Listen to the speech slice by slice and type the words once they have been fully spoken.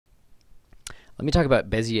Let me talk about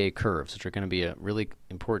Bezier curves, which are going to be a really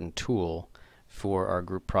important tool for our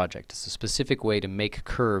group project. It's a specific way to make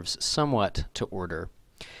curves somewhat to order.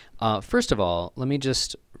 First of all, let me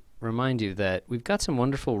just remind you that we've got some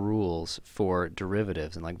wonderful rules for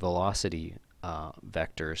derivatives and like velocity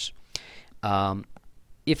vectors.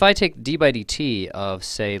 If I take d by dt of,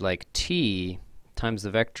 say, like t times the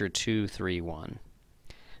vector 2, 3, 1,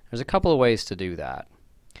 there's a couple of ways to do that.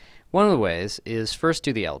 One of the ways is first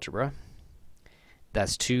do the algebra.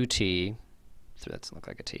 That's 2t, so that doesn't look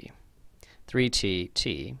like a t, 3t,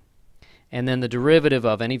 t, and then the derivative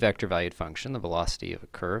of any vector valued function, the velocity of a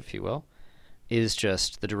curve, if you will, is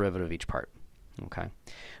just the derivative of each part. Okay,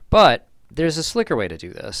 but there's a slicker way to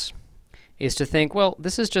do this, is to think, well,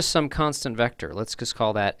 this is just some constant vector. Let's just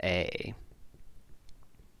call that a,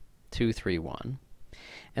 2, 3, 1.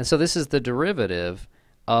 And so this is the derivative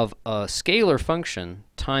of a scalar function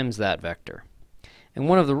times that vector. And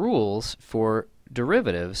one of the rules for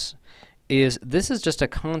derivatives is this is just a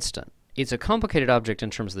constant. It's a complicated object in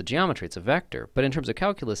terms of the geometry. It's a vector. But in terms of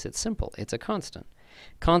calculus, it's simple. It's a constant.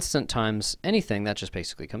 Constant times anything, that just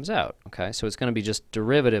basically comes out. Okay, so it's going to be just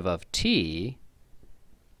derivative of t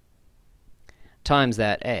times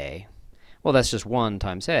that a. Well, that's just 1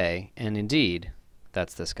 times a, and indeed,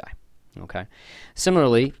 that's this guy. Okay.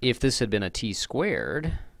 Similarly, if this had been a t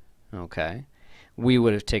squared, okay, we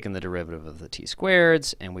would have taken the derivative of the t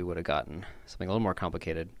squareds, and we would have gotten something a little more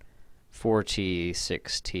complicated, 4t,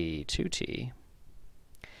 6t, 2t.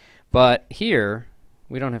 But here,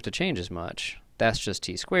 we don't have to change as much. That's just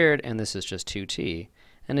t squared, and this is just 2t.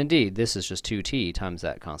 And indeed, this is just 2t times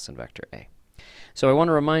that constant vector a. So I want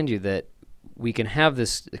to remind you that we can have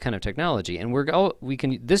this kind of technology, and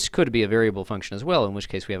this could be a variable function as well, in which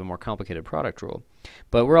case we have a more complicated product rule.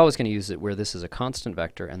 But we're always going to use it where this is a constant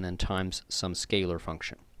vector and then times some scalar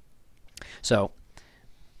function. So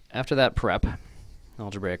after that prep,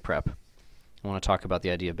 algebraic prep, I want to talk about the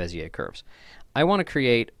idea of Bezier curves. I want to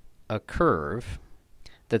create a curve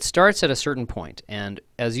that starts at a certain point, and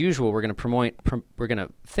as usual, we're going to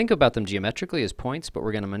think about them geometrically as points, but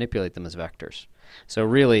we're going to manipulate them as vectors. So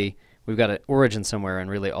really, we've got an origin somewhere, and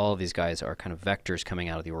really all of these guys are kind of vectors coming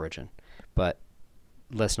out of the origin. But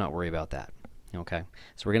let's not worry about that. Okay,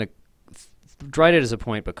 so we're going to write it as a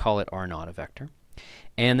point, but call it r0, a vector.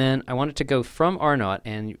 And then I want it to go from r0,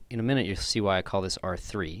 and in a minute you'll see why I call this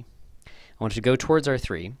r3. I want it to go towards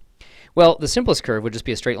r3. Well, the simplest curve would just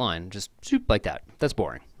be a straight line, just zoop like that. That's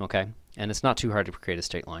boring, okay? And it's not too hard to create a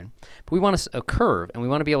straight line. But we want a curve, and we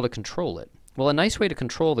want to be able to control it. Well, a nice way to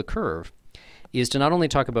control the curve is to not only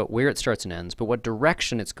talk about where it starts and ends, but what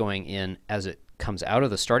direction it's going in as it comes out of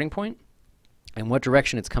the starting point, and what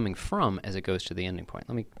direction it's coming from as it goes to the ending point.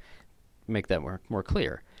 Let me make that more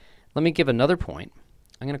clear. Let me give another point.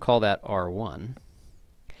 I'm going to call that R1.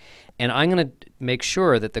 And I'm going to make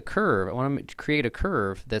sure that the curve, I want to create a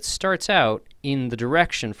curve that starts out in the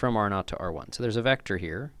direction from R0 to R1. So there's a vector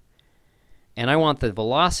here. And I want the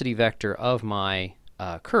velocity vector of my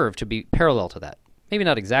curve to be parallel to that. Maybe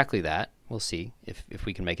not exactly that. We'll see if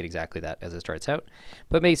we can make it exactly that as it starts out.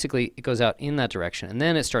 But basically, it goes out in that direction, and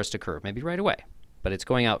then it starts to curve, maybe right away. But it's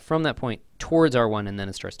going out from that point towards R1, and then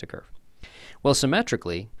it starts to curve. Well,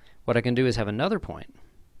 symmetrically, what I can do is have another point,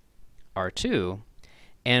 R2,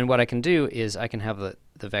 and what I can do is I can have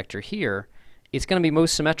the vector here. It's going to be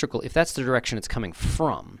most symmetrical if that's the direction it's coming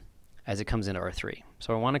from as it comes into R3.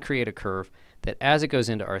 So I want to create a curve that as it goes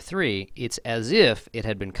into R3, it's as if it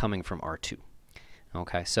had been coming from R2.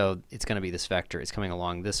 Okay, so it's going to be this vector. It's coming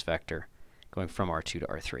along this vector, going from R2 to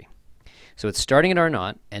R3. So it's starting at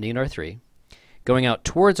R0, ending at R3, going out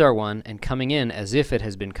towards R1, and coming in as if it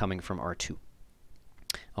has been coming from R2.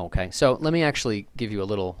 Okay, so let me actually give you a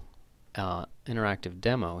little interactive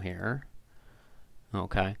demo here.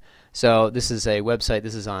 Okay, so this is a website.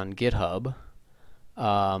 This is on GitHub.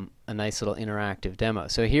 A nice little interactive demo.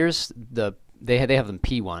 So here's they have them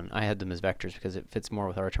P1. I had them as vectors because it fits more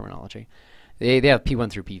with our terminology. They have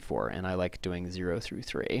P1 through P4, and I like doing 0 through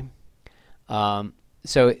 3.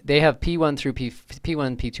 So they have P1 through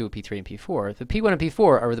P1, P2, P3, and P4. The P1 and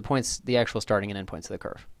P4 are the points, the actual starting and end points of the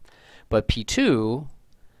curve. But P2,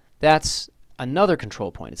 that's another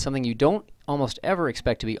control point. It's something you don't almost ever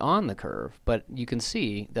expect to be on the curve, but you can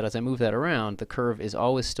see that as I move that around, the curve is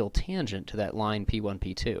always still tangent to that line P1,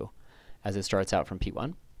 P2 as it starts out from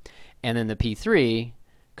P1. And then the P3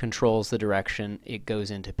 controls the direction it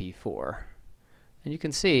goes into P4. And you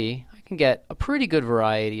can see I can get a pretty good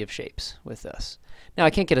variety of shapes with this. Now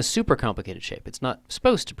I can't get a super complicated shape. It's not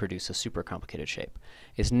supposed to produce a super complicated shape.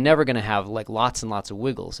 It's never going to have like lots and lots of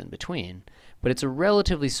wiggles in between, but it's a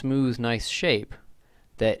relatively smooth, nice shape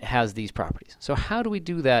that has these properties. So how do we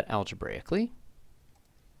do that algebraically?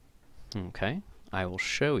 Okay, I will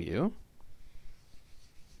show you.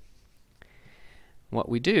 What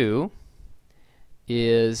we do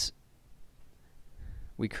is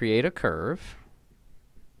we create a curve,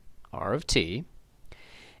 r of t,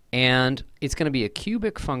 and it's going to be a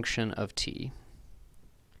cubic function of t.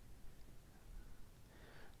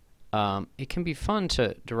 It can be fun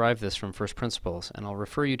to derive this from first principles, and I'll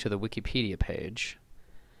refer you to the Wikipedia page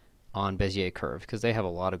on Bezier curve, because they have a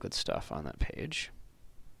lot of good stuff on that page.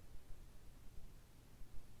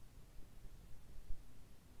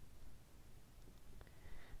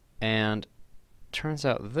 And turns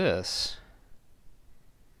out this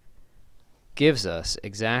gives us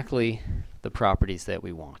exactly the properties that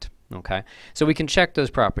we want. Okay, so we can check those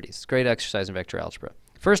properties. It's a great exercise in vector algebra.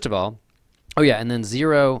 First of all, oh yeah, and then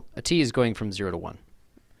t is going from 0 to 1.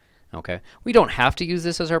 Okay, we don't have to use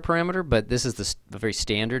this as our parameter, but this is the very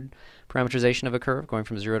standard parameterization of a curve, going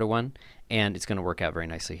from 0 to 1, and it's going to work out very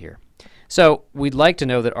nicely here. So we'd like to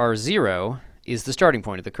know that r0 is the starting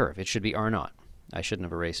point of the curve. It should be r0. I shouldn't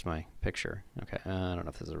have erased my picture. Okay, I don't know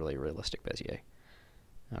if this is a really realistic Bezier.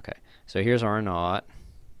 Okay, so here's r0.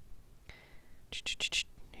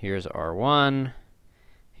 Here's r1.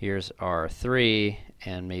 Here's r3,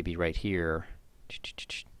 and maybe right here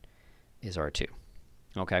is r2.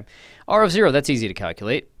 Okay, r of 0, that's easy to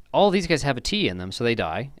calculate. All these guys have a t in them, so they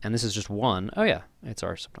die, and this is just 1. Oh yeah, it's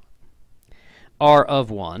r sub naught. R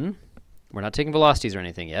of 1, we're not taking velocities or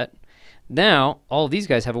anything yet. Now, all of these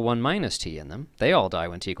guys have a 1 minus t in them. They all die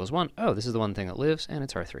when t equals 1. Oh, this is the one thing that lives, and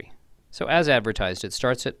it's r3. So as advertised, it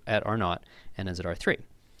starts at r0 and ends at r3.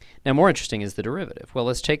 Now, more interesting is the derivative. Well,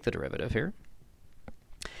 let's take the derivative here.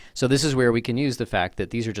 So this is where we can use the fact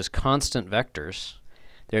that these are just constant vectors.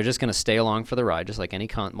 They're just going to stay along for the ride, just like any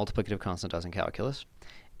multiplicative constant does in calculus.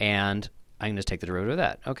 And I'm going to take the derivative of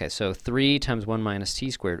that. Okay, so 3 times 1 minus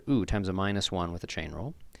t squared, times a minus 1 with a chain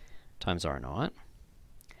rule, times r0.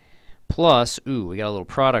 Plus, we got a little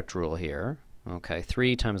product rule here. Okay,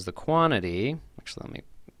 3 times the quantity. Actually, let me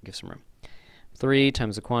give some room. 3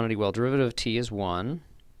 times the quantity, well, derivative of t is 1.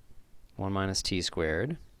 1 minus t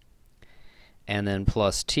squared. And then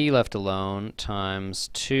plus t left alone times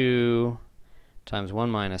 2 times 1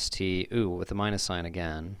 minus t, with the minus sign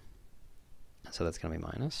again. So that's going to be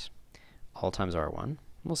minus. All times r1.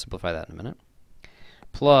 We'll simplify that in a minute.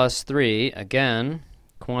 Plus 3, again,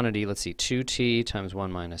 quantity, let's see, 2t times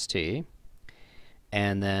 1 minus t.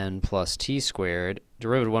 And then plus t squared,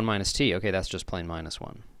 derivative of 1 minus t, okay, that's just plain minus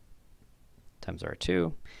 1 times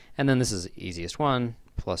r2. And then this is the easiest one,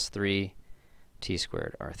 plus 3 t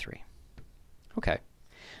squared r3. Okay,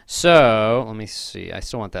 so let me see. I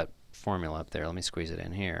still want that formula up there. Let me squeeze it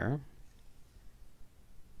in here.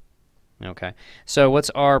 Okay, so what's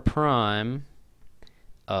r prime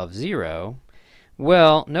of 0?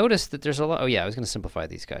 Well, notice that there's a lot. Oh yeah, I was going to simplify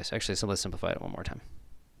these guys. Actually, so let's simplify it one more time.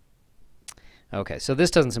 Okay, so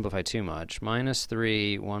this doesn't simplify too much. Minus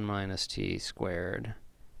 3, 1 minus t squared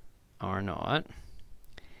r0.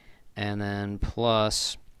 And then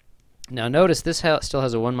plus, now notice this still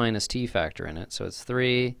has a 1 minus t factor in it. So it's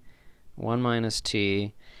 3, 1 minus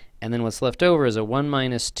t, and then what's left over is a 1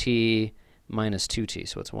 minus t minus 2t.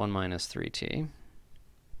 So it's 1 minus 3t.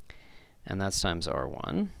 And that's times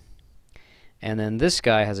r1. And then this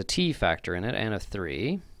guy has a t factor in it and a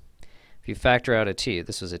 3. If you factor out a t,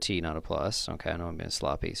 this is a t, not a plus. Okay, I know I'm being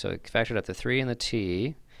sloppy. So factor out the 3 and the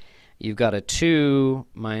t. You've got a 2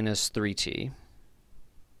 minus 3t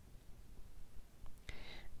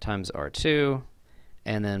times r2,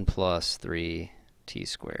 and then plus 3t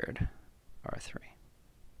squared r3.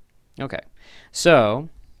 Okay, so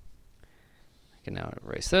I can now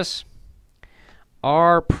erase this.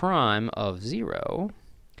 R prime of 0,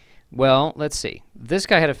 well, let's see. This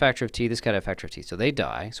guy had a factor of t, this guy had a factor of t, so they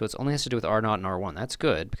die. So it only has to do with r0 and r1. That's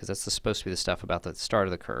good, because that's supposed to be the stuff about the start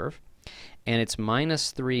of the curve. And it's minus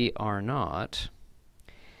 3 r0.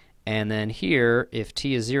 And then here, if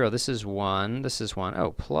t is 0, this is 1, this is 1.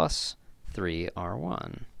 Oh, plus 3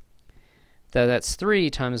 r1. That's 3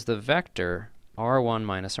 times the vector r1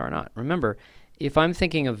 minus r0. Remember, if I'm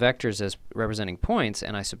thinking of vectors as representing points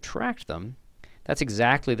and I subtract them, that's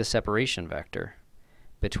exactly the separation vector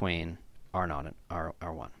between r0 and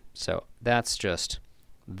r1. So that's just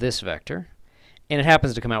this vector. And it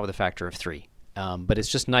happens to come out with a factor of 3. But it's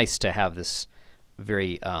just nice to have this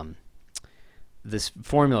very, this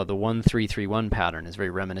formula, the 1, 3, 3, 1 pattern is very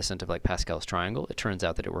reminiscent of like Pascal's triangle. It turns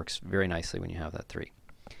out that it works very nicely when you have that 3.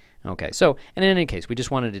 Okay, so, and in any case, we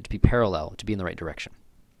just wanted it to be parallel, to be in the right direction.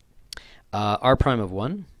 R prime of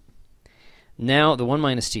 1. Now the 1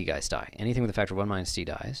 minus t guys die. Anything with a factor of 1 minus t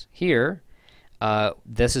dies. Here,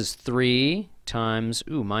 this is 3 times,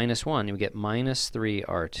 minus 1. You get minus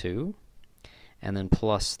 3r2, and then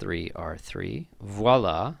plus 3r3.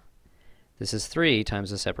 Voila. This is 3 times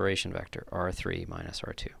the separation vector, r3 minus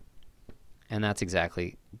r2. And that's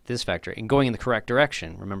exactly this vector. And going in the correct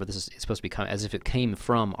direction, remember this is supposed to become as if it came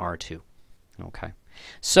from r2. Okay.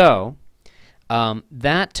 So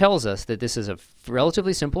that tells us that this is a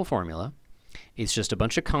relatively simple formula. It's just a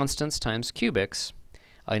bunch of constants times cubics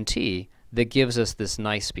in t that gives us this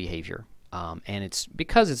nice behavior. And it's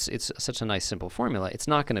because it's such a nice simple formula, it's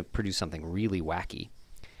not going to produce something really wacky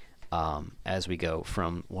as we go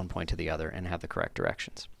from one point to the other and have the correct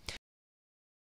directions.